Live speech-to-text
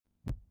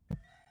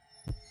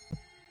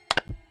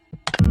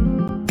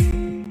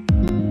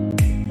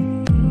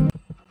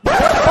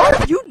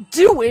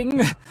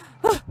doing?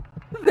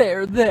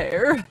 There,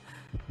 there.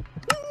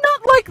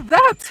 Not like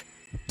that!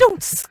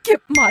 Don't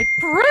skip my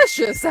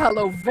precious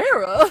aloe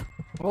vera!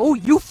 Oh,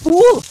 you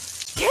fool!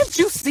 Can't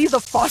you see the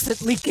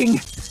faucet leaking?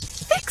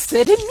 Fix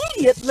it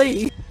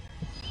immediately!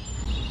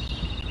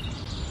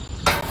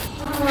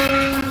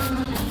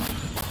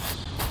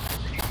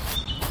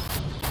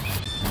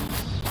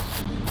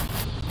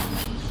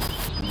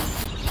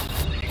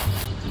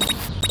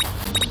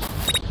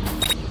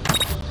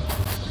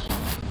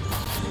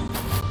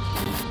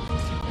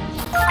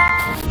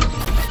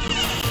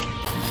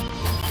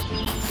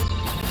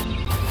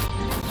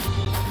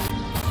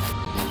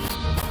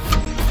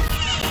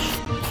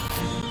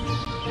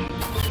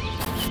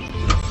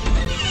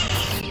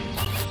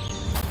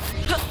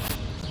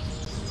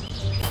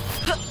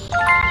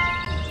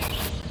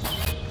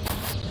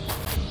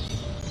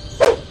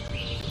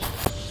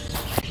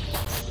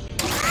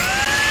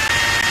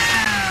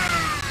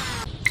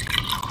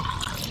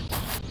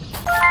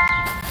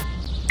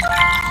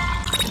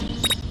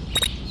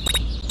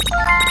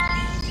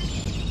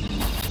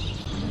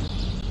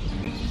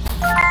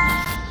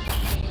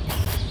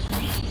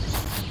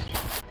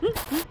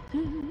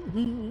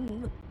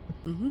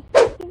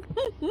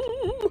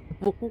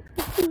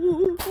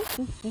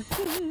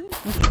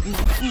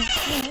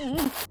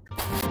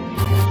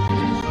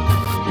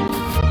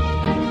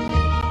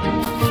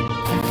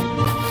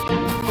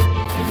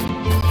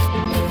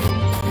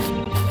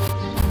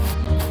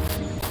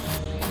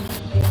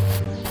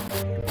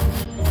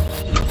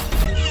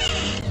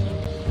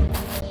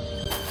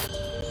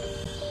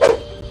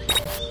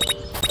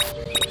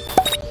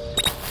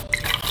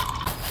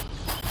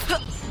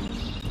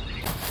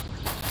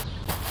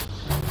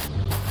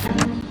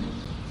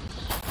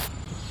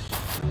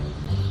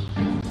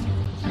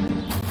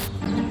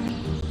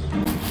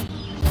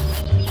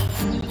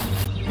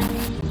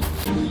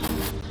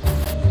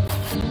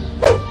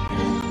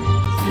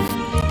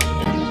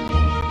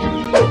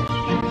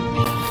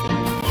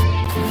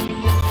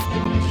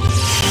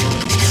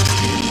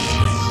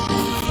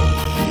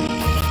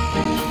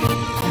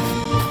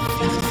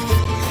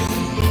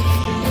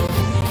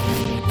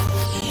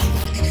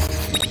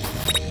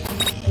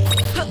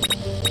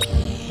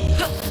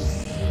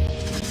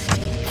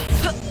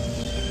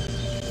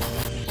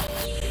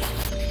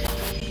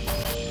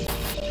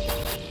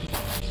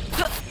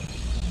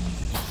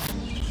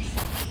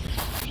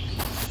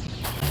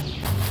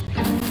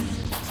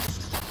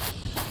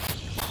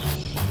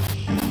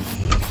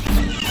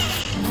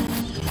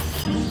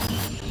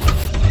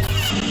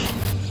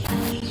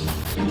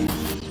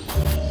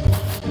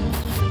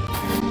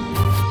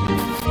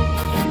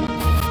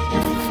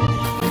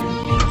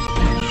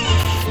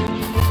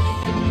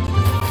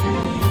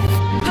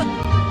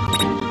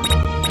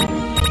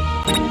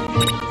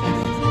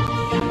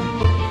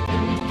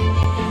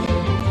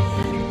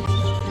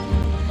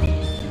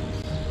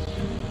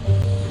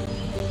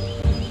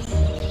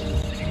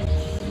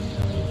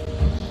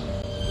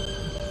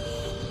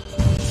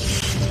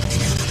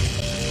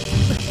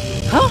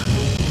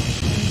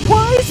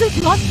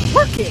 Not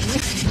working?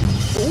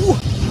 Oh,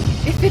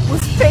 if it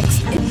was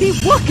fixed, it'd be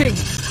working!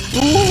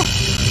 Oh,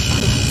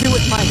 I'll do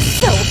it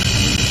myself!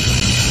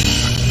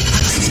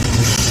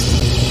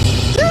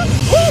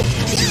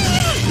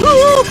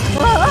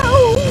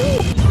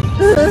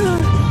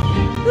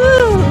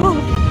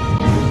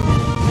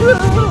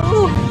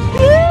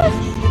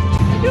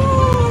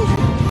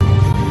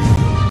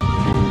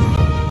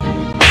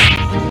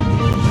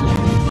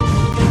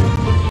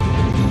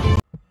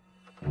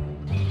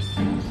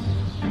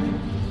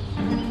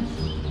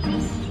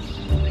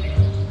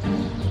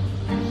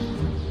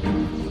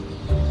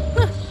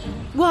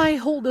 Why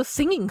hold a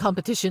singing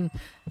competition?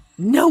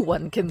 No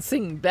one can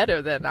sing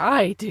better than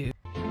I do.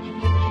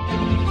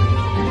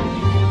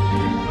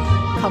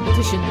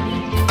 Competition.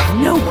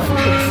 No one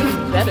can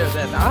sing better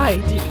than I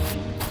do.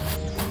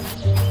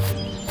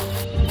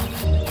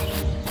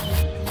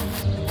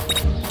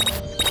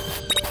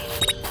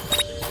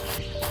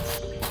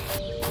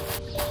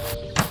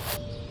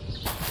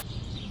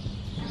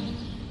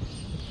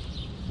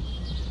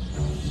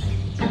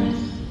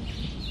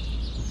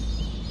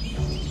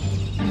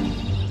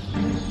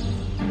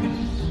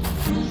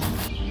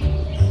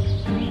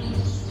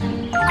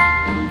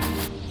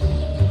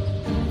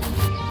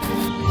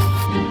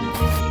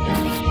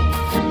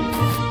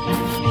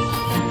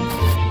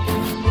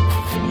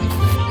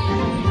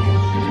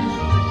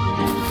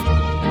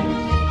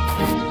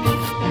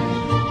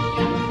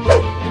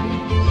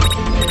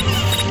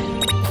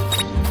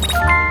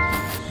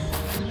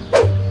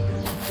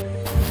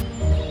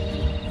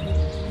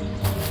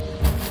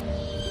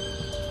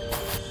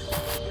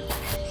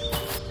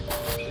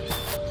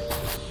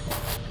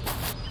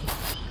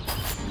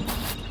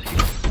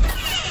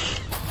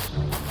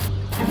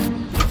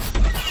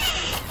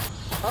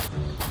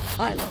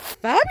 I look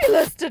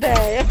fabulous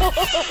today!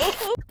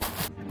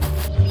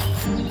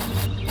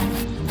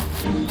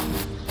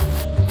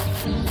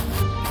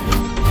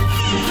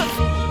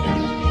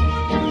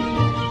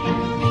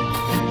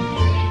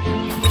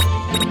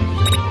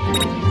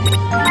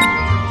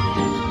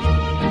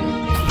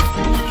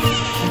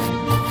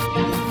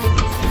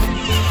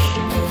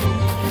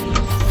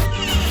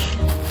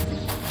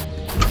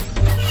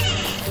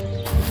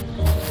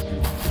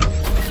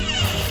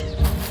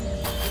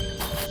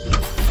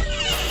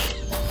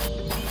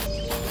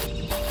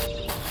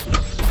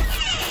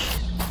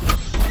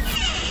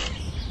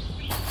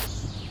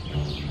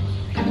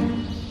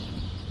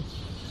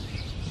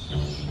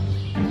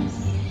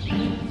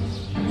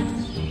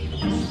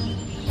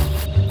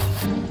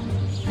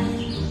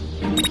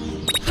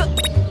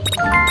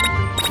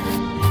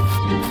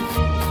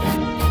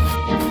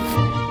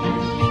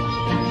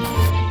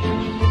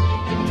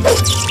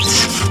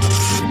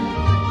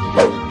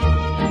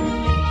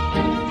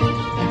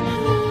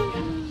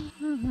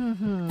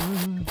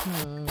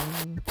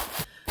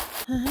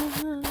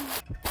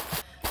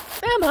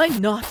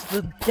 not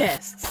the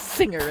best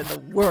singer in the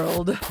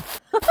world?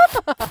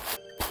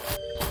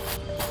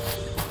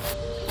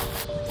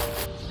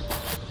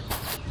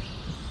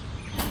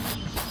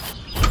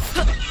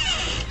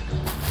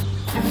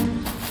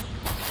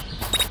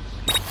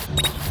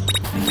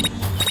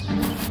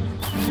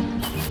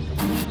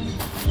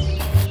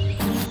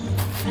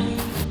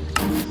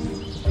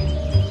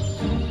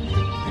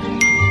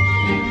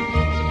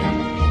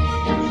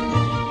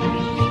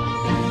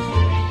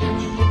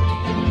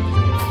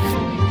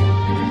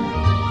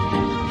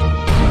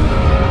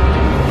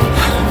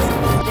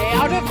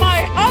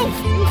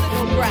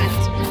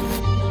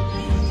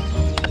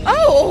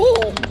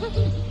 Oh!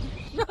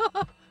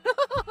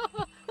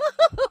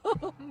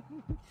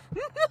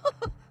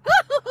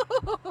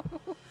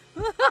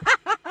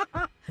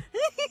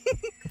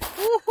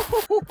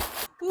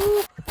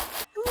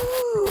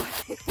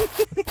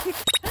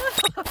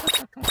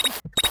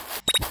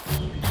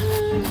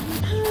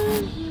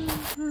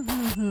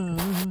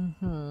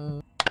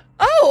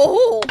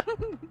 Oh!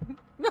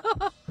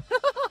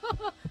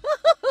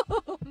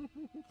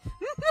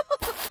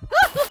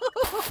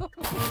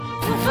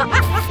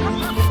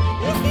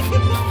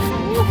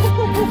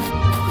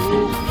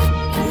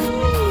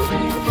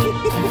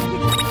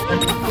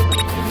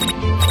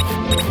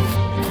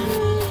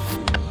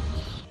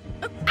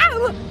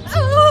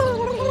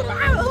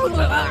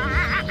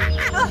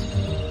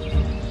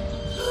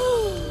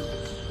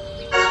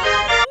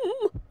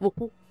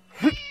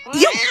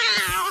 You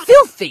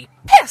filthy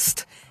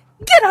pest!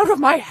 Get out of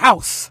my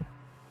house!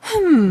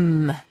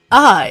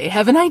 I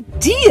have an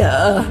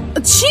idea.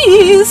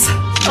 Cheese!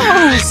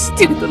 Oh,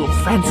 stupid little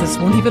Francis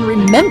won't even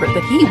remember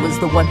that he was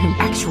the one who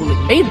actually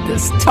made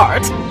this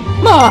tart.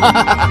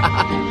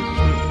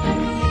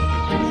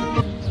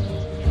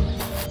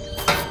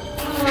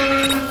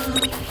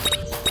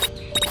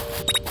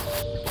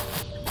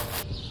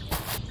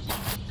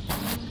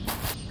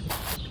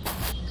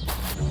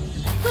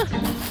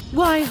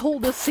 Why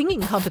hold a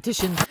singing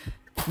competition?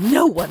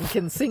 No one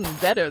can sing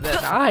better than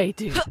I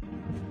do.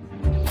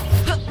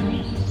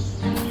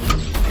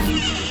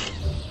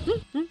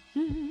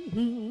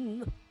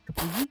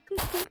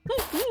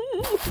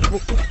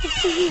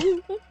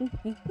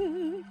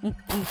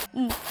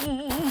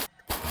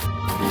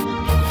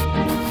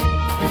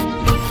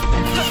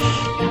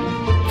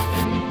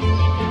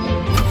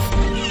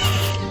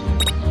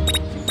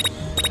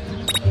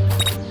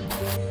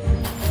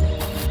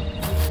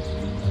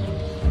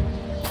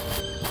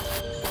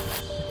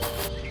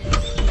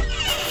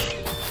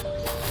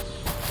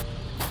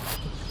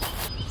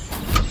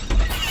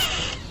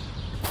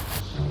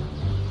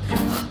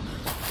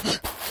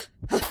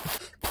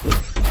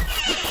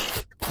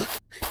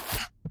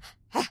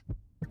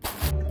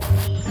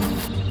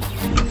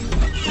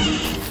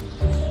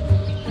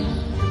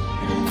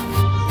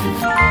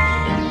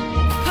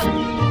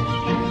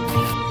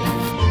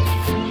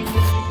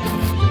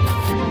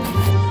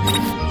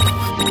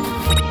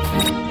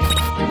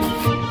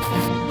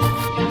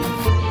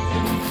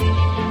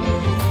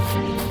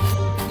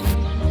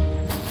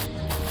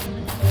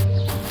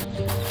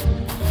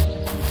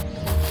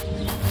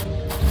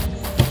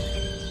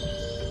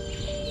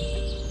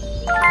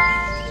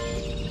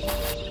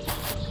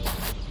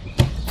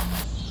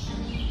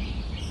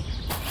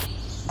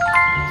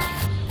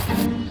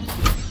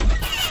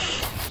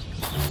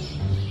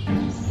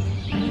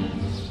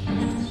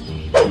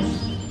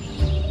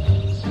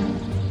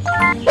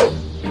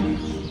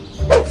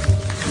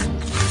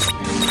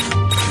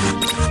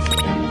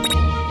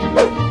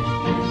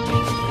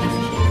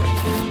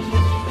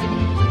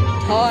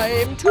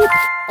 Time to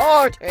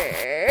party!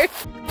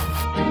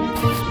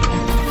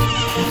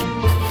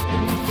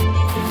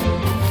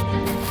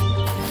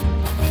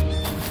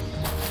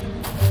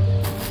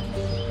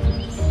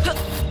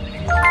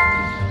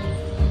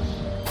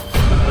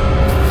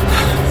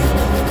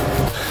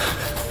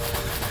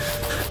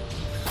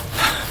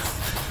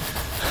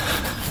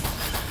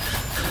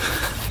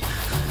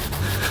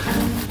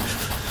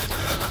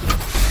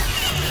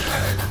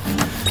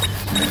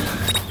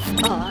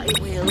 I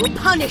will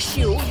punish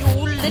you, you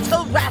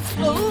little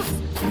rascals!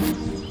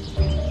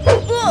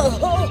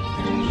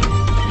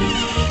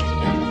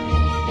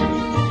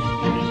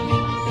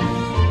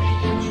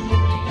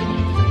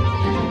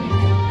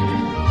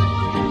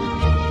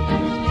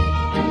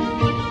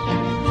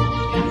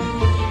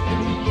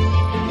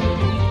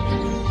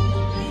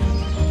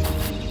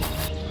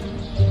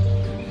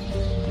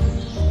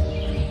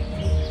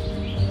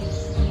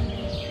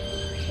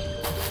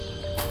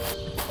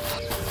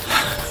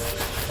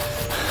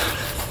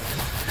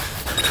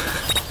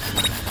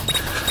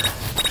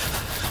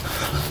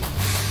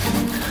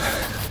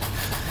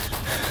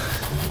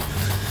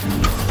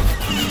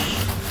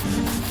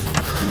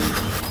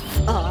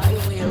 I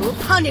will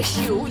punish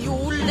you, you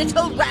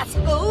little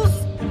rascals!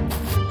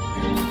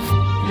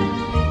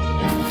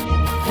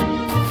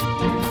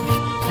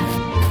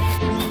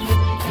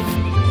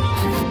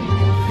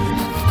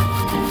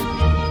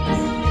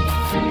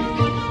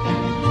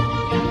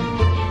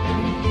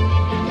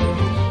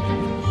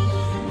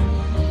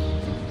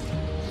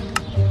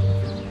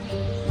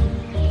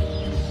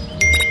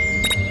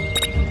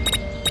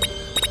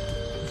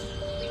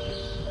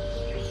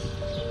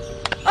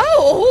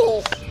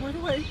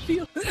 do I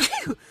feel?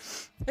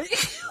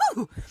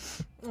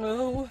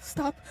 Oh,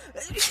 stop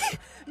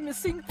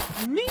missing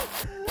me,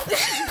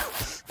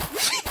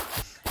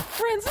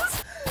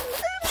 Francis.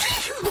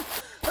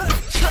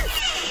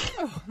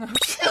 Oh,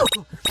 no.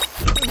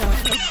 Not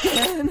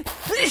again.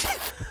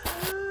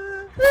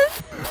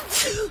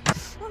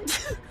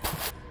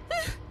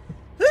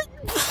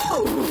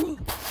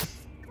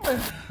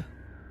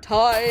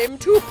 Time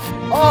to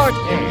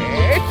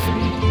party!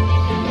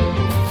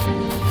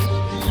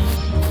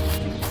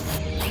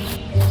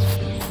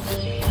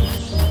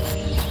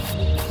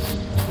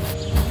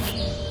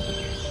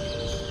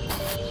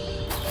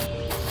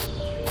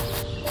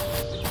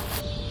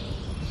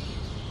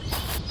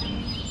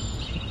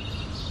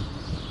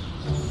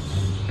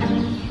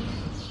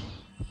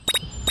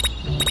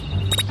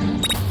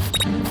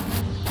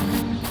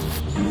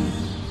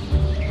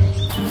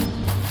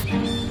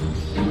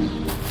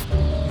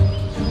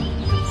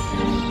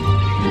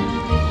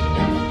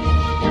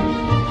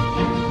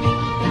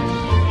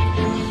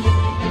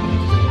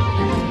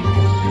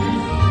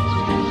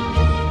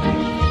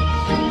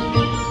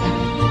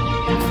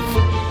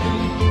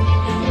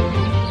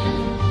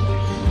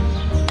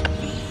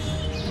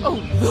 Oh,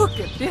 look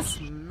at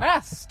this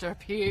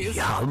masterpiece!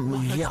 Yum,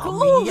 What a yum,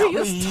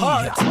 glorious yummy,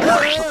 tart!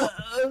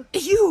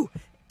 You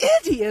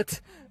idiot!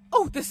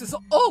 Oh, this is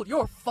all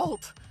your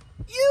fault!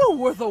 You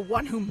were the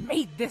one who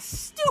made this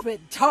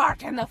stupid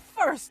tart in the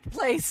first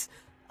place!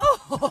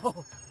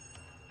 Oh!